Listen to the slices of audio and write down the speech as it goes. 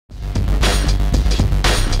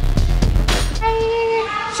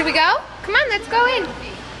Should we go? Come on, let's go in.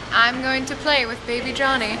 I'm going to play with baby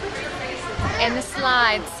Johnny in the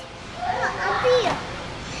slides.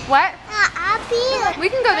 What? We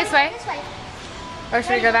can go this way. Or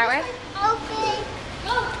should we go that way? Okay.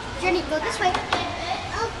 Johnny, go this way.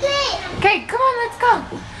 Okay. Okay, come on, let's go.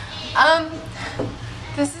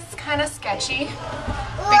 This is kind of sketchy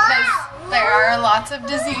because there are lots of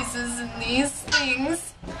diseases in these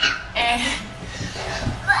things. And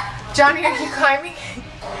Johnny, are you climbing?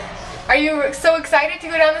 Are you so excited to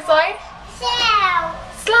go down the slide?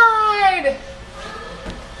 Slide!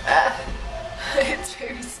 It's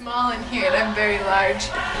very small in here and I'm very large.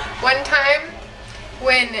 One time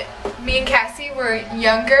when me and Cassie were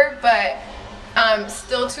younger but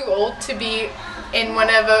still too old to be in one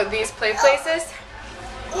of these play places.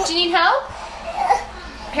 Do you need help?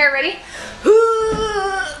 Here, ready?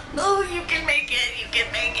 Oh, you can make it, you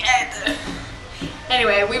can make it.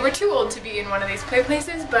 Anyway, we were too old to be in one of these play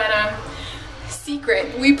places, but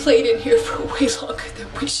secret, we played in here for way longer than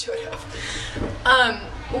we should have.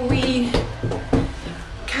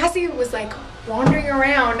 Cassie was like wandering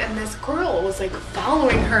around and this girl was like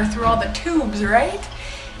following her through all the tubes, right?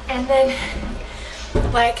 And then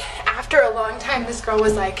like after a long time this girl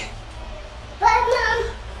was like,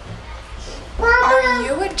 are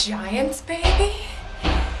you a Giants baby?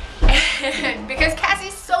 And because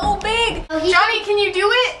Cassie's so big. Johnny, can you do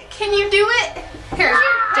it? Can you do it? Here,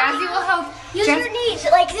 Jazzy will help. Use your knees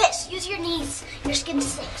like this. Use your knees. Your skin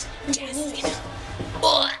stinks. Jazzy.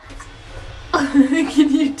 Can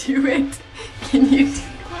you do it? Can you do it?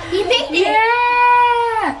 You made it.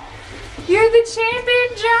 Yeah! You're the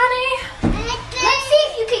champion, Johnny. Let's see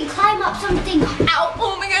if you can climb up something. Ow!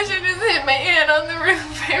 Oh my gosh, I just hit my hand on the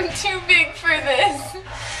roof. I'm too big for this.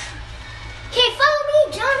 Okay, follow me,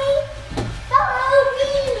 Johnny. Follow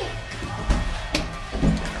me.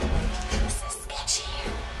 This is sketchy.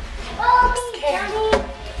 Follow me, Johnny.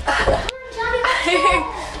 Come on, Johnny.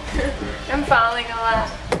 I'm falling a lot.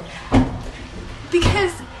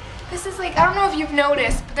 Because this is like, I don't know if you've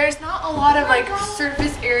noticed, but there's not a lot of like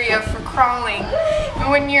surface area for crawling. And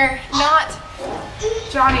when you're not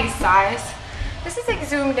Johnny's size, this is like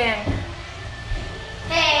zoomed in.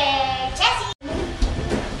 Hey, Jessie.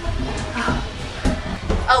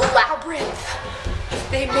 A labyrinth.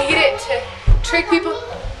 They made it to trick people.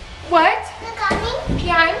 What? You coming?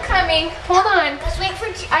 Yeah, I'm coming. Hold on. Let's wait for.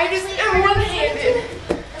 I just am one-handed.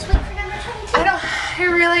 Let's wait for number 22. I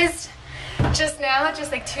realized just now,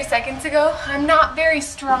 just like 2 seconds ago, I'm not very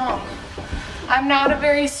strong. I'm not a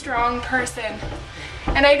very strong person.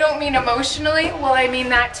 And I don't mean emotionally, well I mean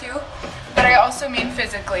that too, but I also mean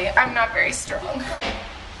physically. I'm not very strong.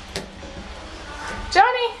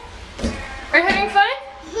 Johnny, are you having fun?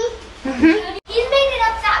 Mm-hmm. He's made it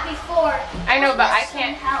up that before. I know, but I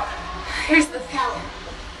can't. Help. Here's the thing.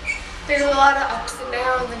 There's a lot of ups and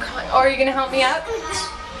downs and cons. Oh, are you gonna help me up?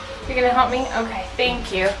 You're gonna help me? Okay,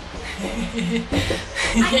 thank you.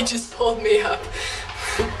 He just pulled me up.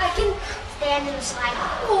 I can stand in the slide.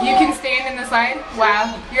 You can stand in the slide?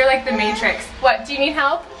 Wow, you're like the Matrix. What, do you need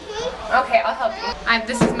help? Okay, I'll help you.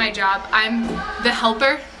 This is my job. I'm the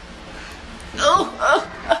helper. Oh.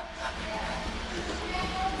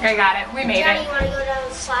 I got it. We made Johnny, it. you want to go down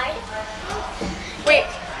the slide? Wait,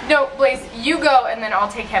 no, Blaze, you go and then I'll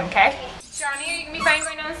take him, okay? Johnny, are you gonna be fine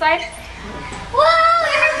going down the slide? Whoa,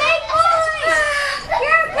 you're a big boy!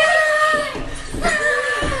 You're big!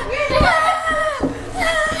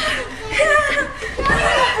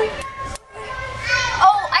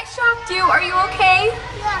 Oh, I shocked you. Are you okay?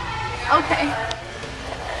 Yeah. Okay.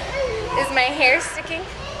 Is my hair sticking?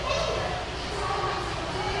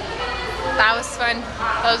 That was fun.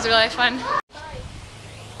 That was really fun.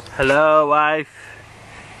 Hello, wife.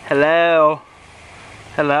 Hello.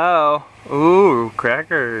 Hello. Ooh,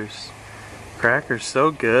 crackers. Crackers,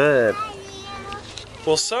 so good.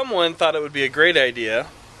 Well, someone thought it would be a great idea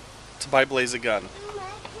to buy Blaze a gun.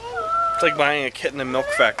 It's like buying a kitten in a milk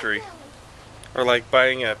factory. Or like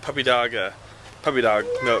buying a puppy dog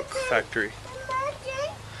milk factory.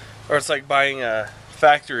 Or it's like buying a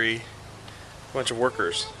factory, a bunch of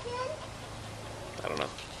workers. I don't know.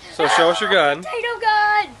 So show us your gun. Potato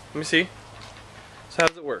gun! Let me see. So how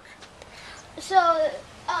does it work? So,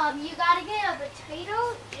 you gotta get a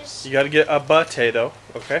potato. You gotta get a potato,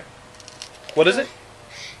 okay. What is it?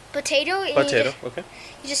 Potato. And Potato, okay.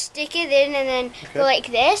 You just stick it in and then go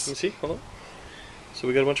like this. Let me see, hold on. So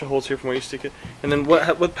we got a bunch of holes here from where you stick it. And then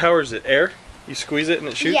what powers it? Air? You squeeze it and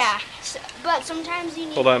it shoots? Yeah, but sometimes you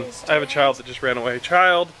need Hold on, I have a child that just ran away.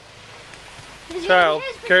 Child! Child,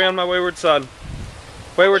 carry on my wayward son.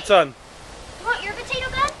 Wayward son. You want your potato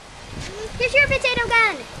gun? Here's your potato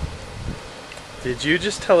gun. Did you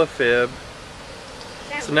just tell a fib?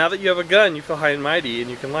 So now that you have a gun, you feel high and mighty and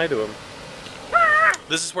you can lie to him.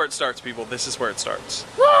 This is where it starts, people. This is where it starts.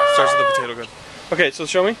 It starts with the potato gun. Okay, so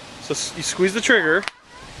show me. So you squeeze the trigger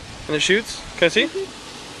and it shoots. Can I see?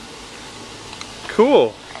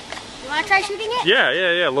 Cool. You want to try shooting it?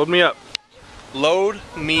 Yeah. Load me up. Load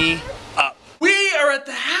me up. We are at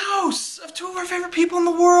the house of two of our favorite people in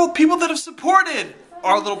the world. People that have supported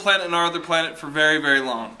Our Little Planet and Our Other Planet for very, very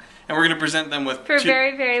long. And we're going to present them with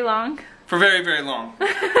very, very long. For very, very long.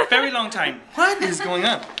 Very long time. What is going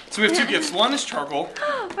on? So we have two gifts. One is charcoal.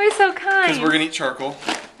 We're so kind. Because we're going to eat charcoal.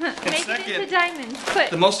 And Make second, it into diamonds. Quick.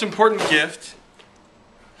 the most important gift,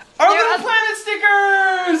 Our Little Planet stickers!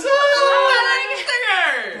 Oh,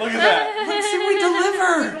 stickers! Look at that. Look, see, we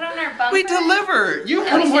deliver. Put on our bumper. We deliver. You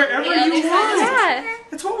put them wherever you want. Yeah.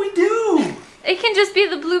 That's what we do. It can just be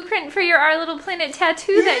the blueprint for your Our Little Planet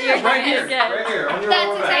tattoo that you're right going here. to get. Right here. On your That's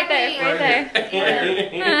lower back. Right there.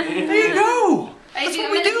 There you go. That's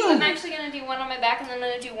what we do. I'm actually gonna do one on my back and then I'm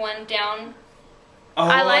gonna do one down. Oh,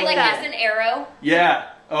 I like that. As an arrow. Yeah.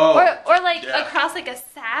 Oh. Or like Yeah. across like a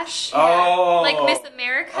sash. Oh. Like Miss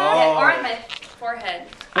America. Oh. Or on my forehead.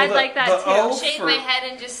 I'd the- like that the too. O Shave for- my head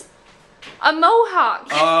and just. A mohawk.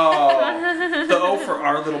 Oh. The O for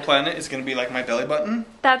Our Little Planet is going to be like my belly button.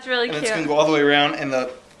 That's really And cute. it's going to go all the way around. And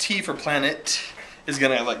the T for planet is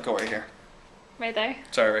going to like go right here. Right there.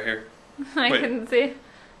 Sorry, right here. I Wait. couldn't see.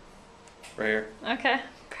 Right here. Okay.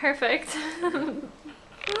 Perfect.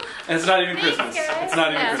 And it's not even Christmas. guys. It's not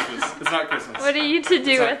even Yeah. Christmas. It's not Christmas. What are you to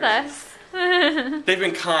do It's not with us? They've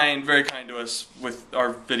been kind, very kind to us with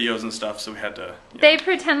our videos and stuff, so we had to. You know. They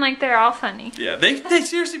pretend like they're all funny. Yeah, they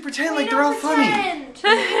seriously pretend like they're all funny.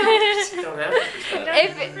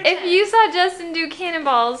 If you saw Justin do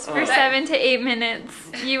cannonballs for Oh. 7 to 8 minutes,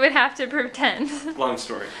 you would have to pretend. Long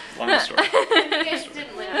story. Long story. When you guys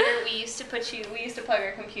didn't live here, we used to plug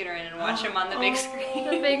our computer in and watch him on the big screen.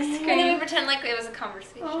 The big And then we screen. pretend like it was a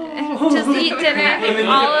conversation. Just eat dinner, And then you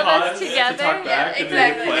all hit of us pause to together. talk back Yeah, and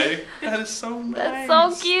then you exactly. play. That is so nice.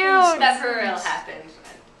 That's so cute. That for real happened.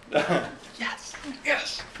 Yes.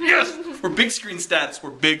 Yes. Yes. We're big screen status. We're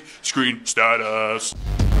big screen status.